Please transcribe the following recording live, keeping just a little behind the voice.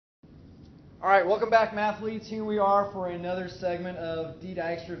All right, welcome back, Mathletes. Here we are for another segment of D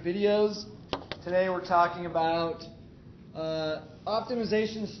Dykstra videos. Today we're talking about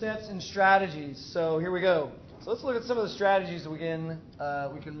optimization steps and strategies. So here we go. So let's look at some of the strategies that we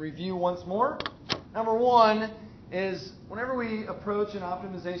can review once more. Number one is whenever we approach an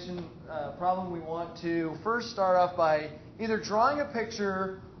optimization problem, we want to first start off by either drawing a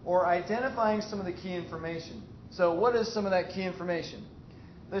picture or identifying some of the key information. So what is some of that key information?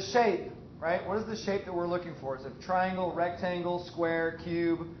 The shape. Right? What is the shape that we're looking for? Is it a triangle, rectangle, square,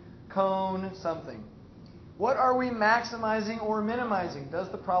 cube, cone, something? What are we maximizing or minimizing?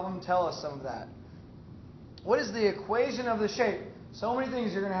 Does the problem tell us some of that? What is the equation of the shape? So many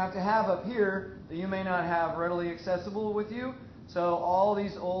things you're going to have up here that you may not have readily accessible with you. So all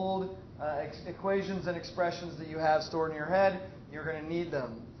these old equations and expressions that you have stored in your head, you're going to need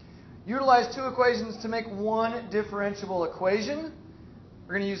them. Utilize two equations to make one differentiable equation.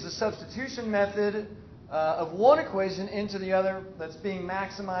 We're going to use the substitution method of one equation into the other that's being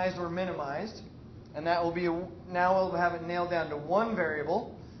maximized or minimized. And that will be, now we'll have it nailed down to one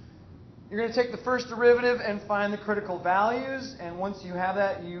variable. You're going to take the first derivative and find the critical values. And once you have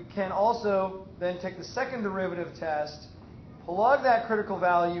that, you can also then take the second derivative test, plug that critical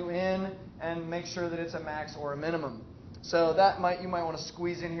value in, and make sure that it's a max or a minimum. So that you might want to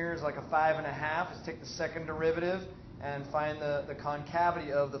squeeze in here as like a 5.5. Just take the second derivative and find the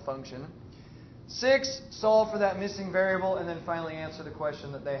concavity of the function. 6, solve for that missing variable, and then finally answer the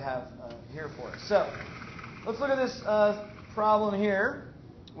question that they have here for us. So let's look at this problem here.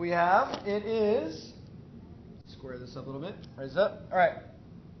 We have, it is, square this up a little bit, raise it up. All right.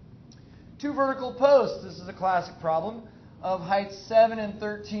 2 vertical posts, this is a classic problem, of height 7 and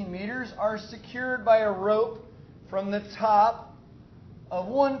 13 meters are secured by a rope from the top of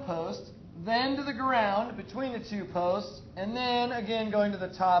one post, then to the ground between the 2 posts, and then again going to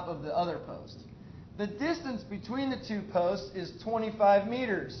the top of the other post. The distance between the 2 posts is 25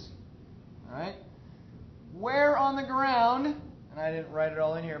 meters. All right. Where on the ground, and I didn't write it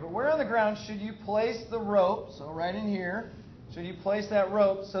all in here, but where on the ground should you place the rope? So right in here, should you place that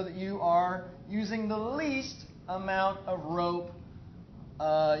rope so that you are using the least amount of rope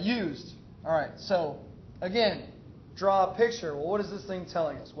used? All right. So again, draw a picture. Well, what is this thing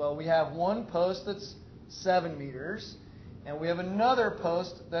telling us? Well, we have one post that's 7 meters, and we have another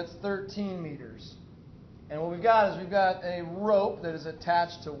post that's 13 meters. And what we've got is we've got a rope that is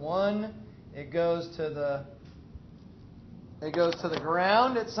attached to one. It goes to the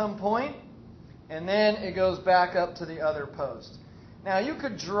ground at some point, and then it goes back up to the other post. Now, you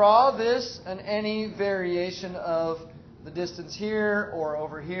could draw this in any variation of the distance here or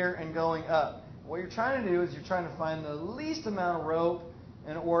over here and going up. What you're trying to do is you're trying to find the least amount of rope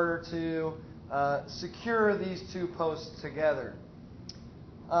in order to secure these 2 posts together.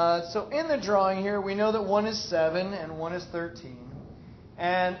 So in the drawing here, we know that one is 7 and one is 13.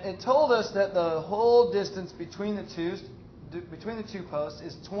 And it told us that the whole distance between the 2 posts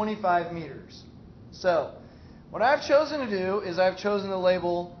is 25 meters. So what I've chosen to do is I've chosen to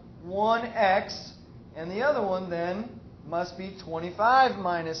label one X, and the other one then must be 25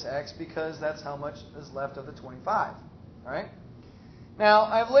 minus X, because that's how much is left of the 25. All right? Now,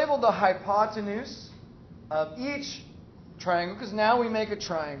 I've labeled the hypotenuse of each triangle, because now we make a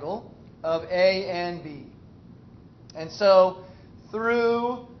triangle of A and B. And so,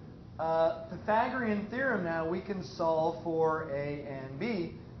 through Pythagorean theorem now, we can solve for A and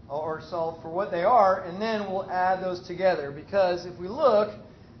B, or solve for what they are, and then we'll add those together. Because if we look,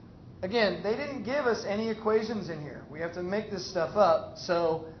 again, they didn't give us any equations in here. We have to make this stuff up.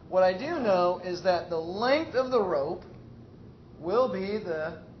 So what I do know is that the length of the rope will be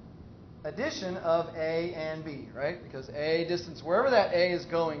the addition of A and B, right? Because A distance, wherever that A is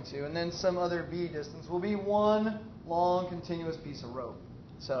going to, and then some other B distance, will be one long continuous piece of rope.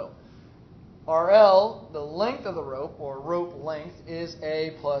 So RL, the length of the rope, or rope length, is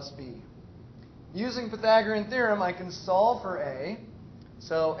A plus B. Using Pythagorean theorem, I can solve for A.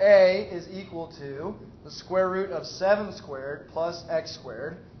 So A is equal to the square root of 7 squared plus x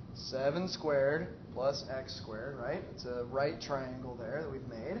squared. 7 squared plus x squared, right? It's a right triangle there that we've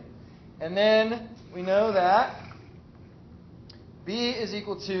made. And then we know that B is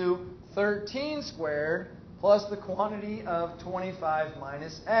equal to 13 squared plus the quantity of 25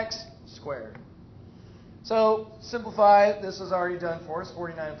 minus x squared. So simplify, this is already done for us,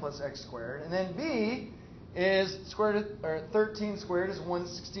 49 plus x squared. And then B is 13 squared is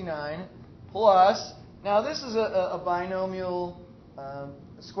 169 plus, now this is a binomial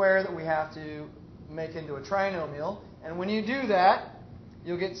square that we have to make into a trinomial. And when you do that,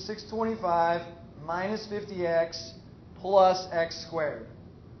 you'll get 625 minus 50x plus x squared.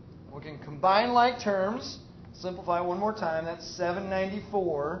 We can combine like terms. Simplify one more time. That's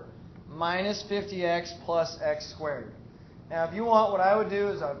 794 minus 50x plus x squared. Now, if you want, what I would do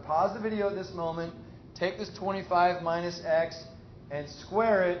is I would pause the video at this moment, take this 25 minus x, and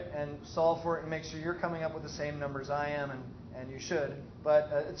square it and solve for it and make sure you're coming up with the same numbers I am, and you should. But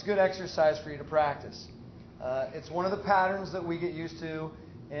it's good exercise for you to practice. It's one of the patterns that we get used to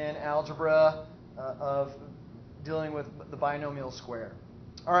in algebra of dealing with the binomial square.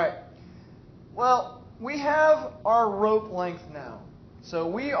 All right. Well, we have our rope length now. So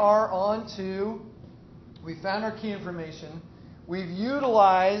we are on to, we found our key information. We've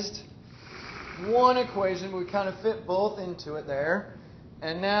utilized one equation, but we kind of fit both into it there.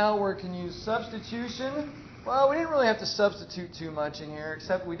 And now we can use substitution. Well, we didn't really have to substitute too much in here,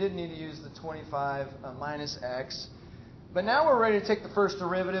 except we did need to use the 25 minus x. But now we're ready to take the first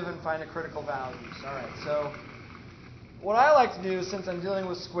derivative and find the critical values. All right, so what I like to do, since I'm dealing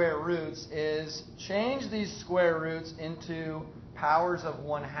with square roots, is change these square roots into powers of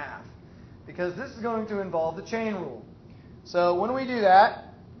 1/2, because this is going to involve the chain rule. So when we do that,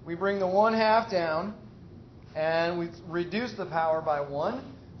 we bring the 1/2 down, and we reduce the power by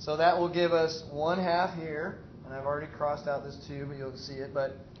 1. So that will give us 1/2 here, and I've already crossed out this 2, but you'll see it.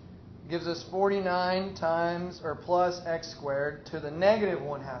 But it gives us 49 times, or plus x squared to the negative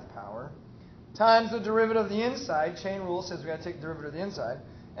 1/2 power, times the derivative of the inside. Chain rule says we've got to take the derivative of the inside,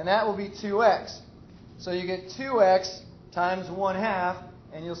 and that will be 2x. So you get 2x times 1/2,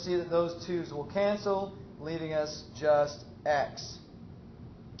 and you'll see that those 2's will cancel, leaving us just x.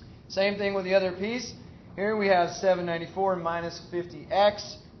 Same thing with the other piece. Here we have 794 minus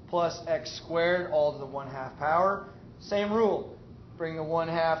 50x plus x squared, all to the 1/2 power. Same rule. Bring the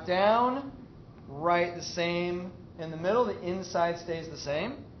 1/2 down, write the same in the middle. The inside stays the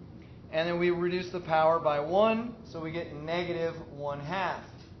same. And then we reduce the power by 1, so we get negative 1/2.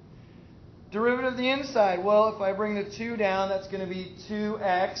 Derivative of the inside, well, if I bring the 2 down, that's going to be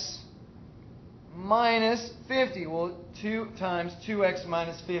 2x minus 50. Well, 2 times 2x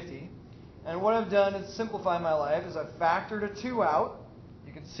minus 50. And what I've done to simplify my life is I've factored a 2 out.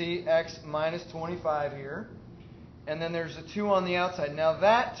 You can see x minus 25 here. And then there's a 2 on the outside. Now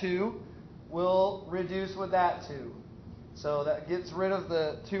that 2 will reduce with that 2. So that gets rid of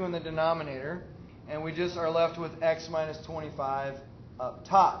the 2 in the denominator. And we just are left with x minus 25 up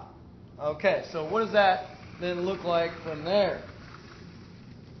top. Okay, so what does that then look like from there?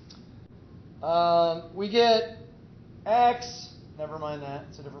 We get x, never mind that,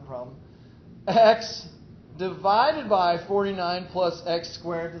 it's a different problem. X divided by 49 plus x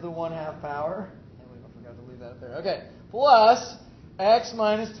squared to the 1/2 power. I forgot to leave that up there. Okay, plus x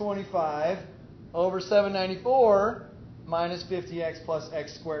minus 25 over 794 minus 50x plus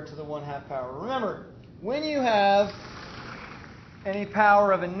x squared to the 1/2 power. Remember, when you have any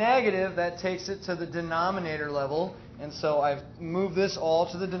power of a negative, that takes it to the denominator level. And so I've moved this all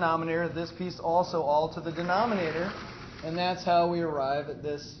to the denominator, this piece also all to the denominator. And that's how we arrive at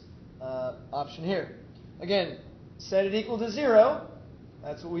this option here. Again, set it equal to 0.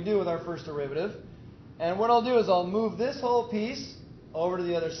 That's what we do with our first derivative. And what I'll do is I'll move this whole piece over to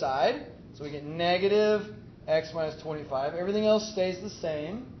the other side. So we get negative x minus 25. Everything else stays the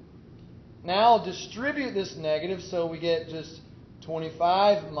same. Now I'll distribute this negative, so we get just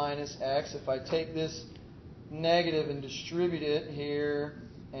 25 minus x. If I take this negative and distribute it here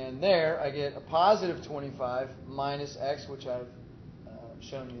and there, I get a positive 25 minus x, which I've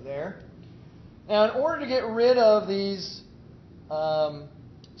shown you there. Now, in order to get rid of these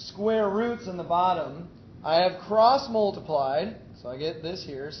square roots in the bottom, I have cross-multiplied. So I get this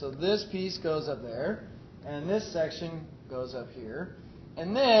here. So this piece goes up there, and this section goes up here.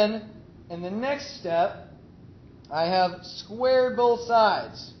 And then, in the next step, I have squared both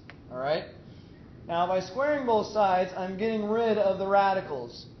sides. All right? Now, by squaring both sides, I'm getting rid of the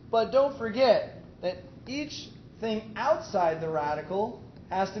radicals. But don't forget that each thing outside the radical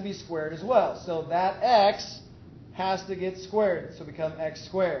has to be squared as well. So that x has to get squared, so become x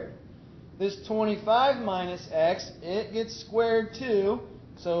squared. This 25 minus x, it gets squared too.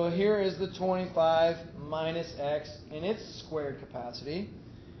 So here is the 25 minus x in its squared capacity.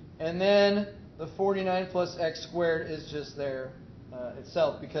 And then the 49 plus x squared is just there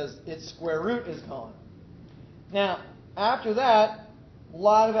itself, because its square root is gone. Now, after that, a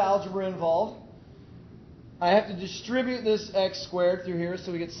lot of algebra involved. I have to distribute this x squared through here,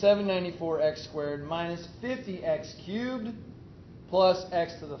 so we get 794x squared minus 50x cubed plus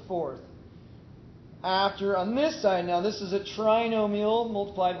x to the 4th. After, on this side now, this is a trinomial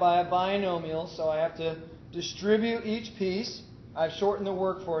multiplied by a binomial, so I have to distribute each piece. I've shortened the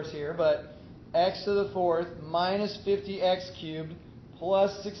workforce here, but x to the 4th minus 50x cubed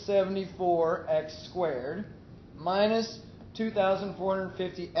plus 674x squared minus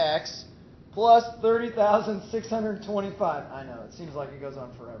 2,450x plus 30,625. I know, it seems like it goes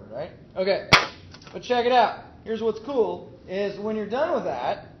on forever, right? Okay, but check it out. Here's what's cool, is when you're done with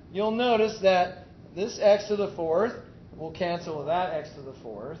that, you'll notice that this x to the fourth will cancel with that x to the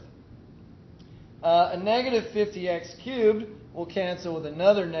fourth. A negative 50x cubed will cancel with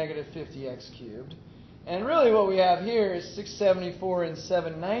another negative 50x cubed. And really what we have here is 674 and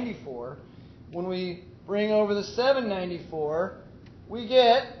 794. When we bring over the 794, we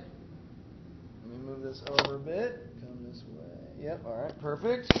get, let me move this over a bit, come this way, yep, alright,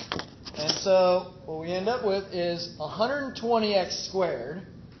 perfect. And so what we end up with is 120x squared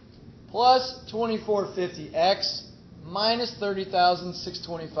plus 2450x minus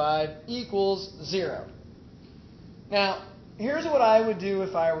 30,625 equals 0. Now, here's what I would do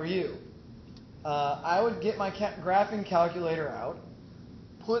if I were you. I would get my graphing calculator out,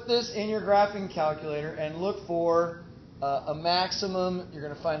 put this in your graphing calculator, and look for a maximum. You're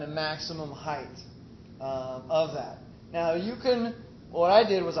going to find a maximum height of that. Now, you can, what I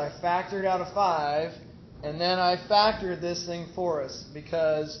did was I factored out a 5, and then I factored this thing for us,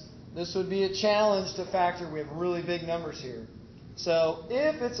 because this would be a challenge to factor. We have really big numbers here. So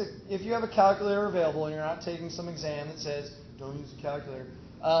if you have a calculator available and you're not taking some exam that says don't use a calculator,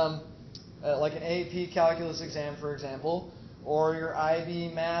 like an AP calculus exam, for example, or your IB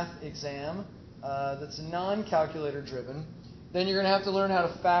math exam that's non-calculator driven, then you're going to have to learn how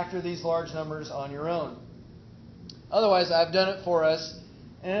to factor these large numbers on your own. Otherwise, I've done it for us.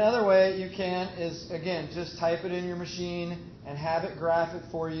 And another way you can is, again, just type it in your machine and have it graph it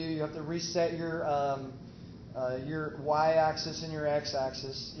for you. You have to reset your y-axis and your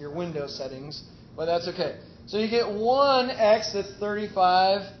x-axis, your window settings, but that's okay. So you get one x that's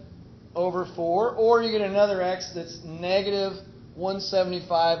 35 over 4, or you get another x that's negative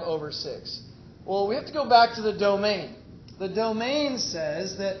 175 over 6. Well, we have to go back to the domain. The domain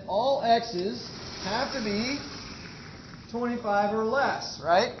says that all x's have to be 25 or less,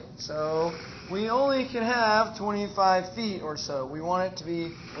 right? So we only can have 25 feet or so. We want it to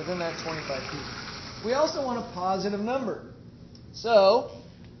be within that 25 feet. We also want a positive number. So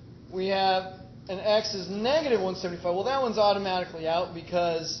we have an x is negative 175. Well, that one's automatically out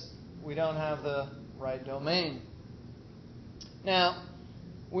because we don't have the right domain. Now,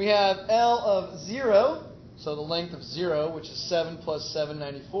 we have L of 0, so the length of 0, which is 7 plus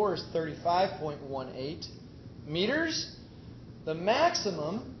 794, is 35.18 meters. The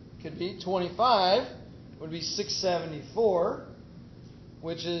maximum could be 25, would be 674,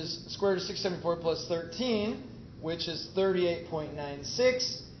 which is square root of 674 plus 13, which is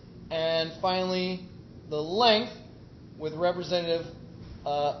 38.96. And finally, the length with representative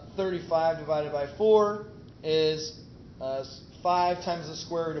 35 divided by 4 is 5 times the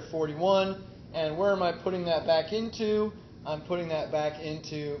square root of 41. And where am I putting that back into? I'm putting that back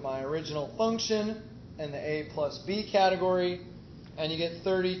into my original function in the A plus B category. And you get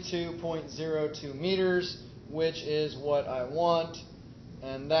 32.02 meters, which is what I want.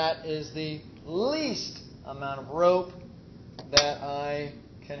 And that is the least amount of rope that I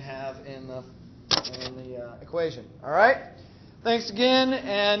can have in the equation. All right? Thanks again,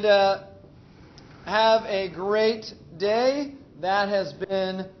 and have a great day. That has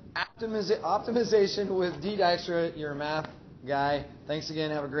been Optimization with D. Dykstra, your math guy. Thanks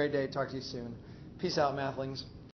again. Have a great day. Talk to you soon. Peace out, mathlings.